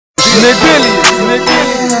Shout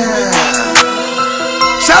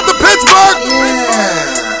to Pittsburgh!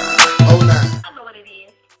 Oh, nah. I know what it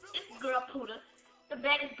is. It's girl Puda, the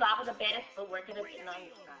baddest barber, the baddest footworker, the no,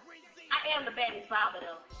 I am the baddest barber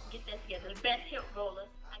though. Get that together. The best hip roller.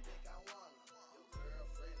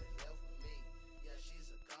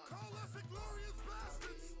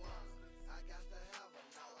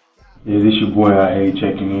 Yeah, this your boy I.A.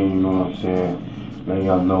 checking in, you know what I'm saying? Letting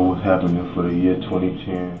y'all know what's happening for the year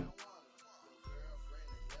 2010.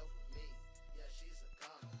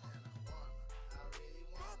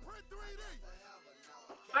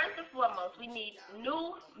 First and foremost, we need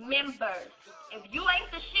new members. If you ain't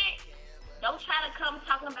the shit, don't try to come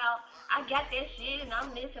talking about, I got that shit and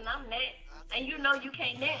I'm this and I'm that, and you know you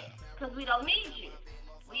can't dance, because we don't need you.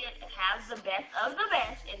 We have the best of the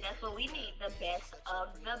best, and that's what we need, the best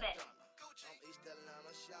of the best.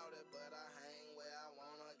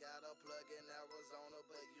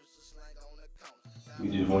 We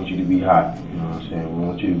just want you to be hot, you know what I'm saying? We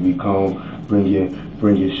want you to be calm, bring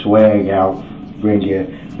your swag out, bring your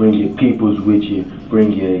peoples with you,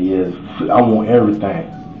 bring your I want everything.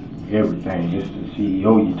 Everything. This is the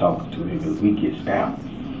CEO you talking to, because we get down.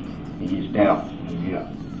 He gets down. Yeah.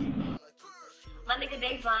 My nigga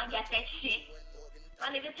Davon got that shit. My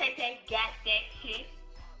nigga Tay got that shit.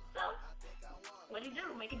 So, what he do?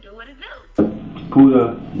 Make it do what it do.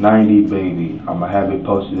 Puda 90 baby. I'ma have it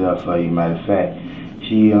posted up for you. Matter of fact,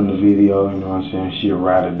 she on the video, you know what I'm saying? She a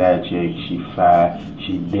ride or die chick. She fine.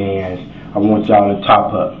 She dance. I want y'all to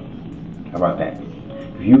top her. How about that?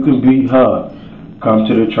 If you can beat her, come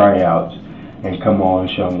to the tryouts and come on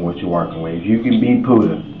and show me what you're working with. If you can beat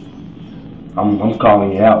Puda, I'm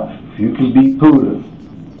calling you out. If you can beat Puda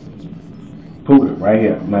right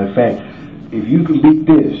here. Matter of fact, if you can beat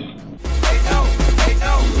this,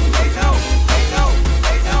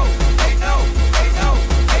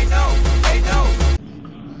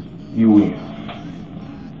 you win.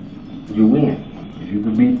 You win. If you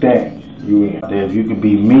can beat that, you win. If you can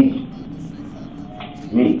beat me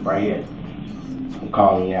right here, I'm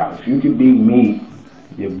calling you out. If you can beat me,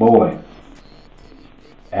 your boy,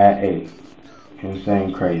 I.A.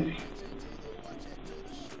 Insane Crazy.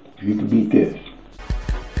 If you can beat this,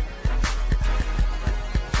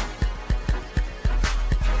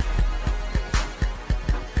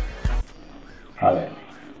 holla at me.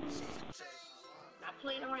 Not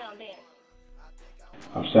playing around there.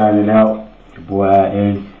 I'm signing out. Your boy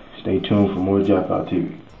I.A. Stay tuned for more Japout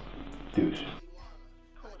TV. Deuce.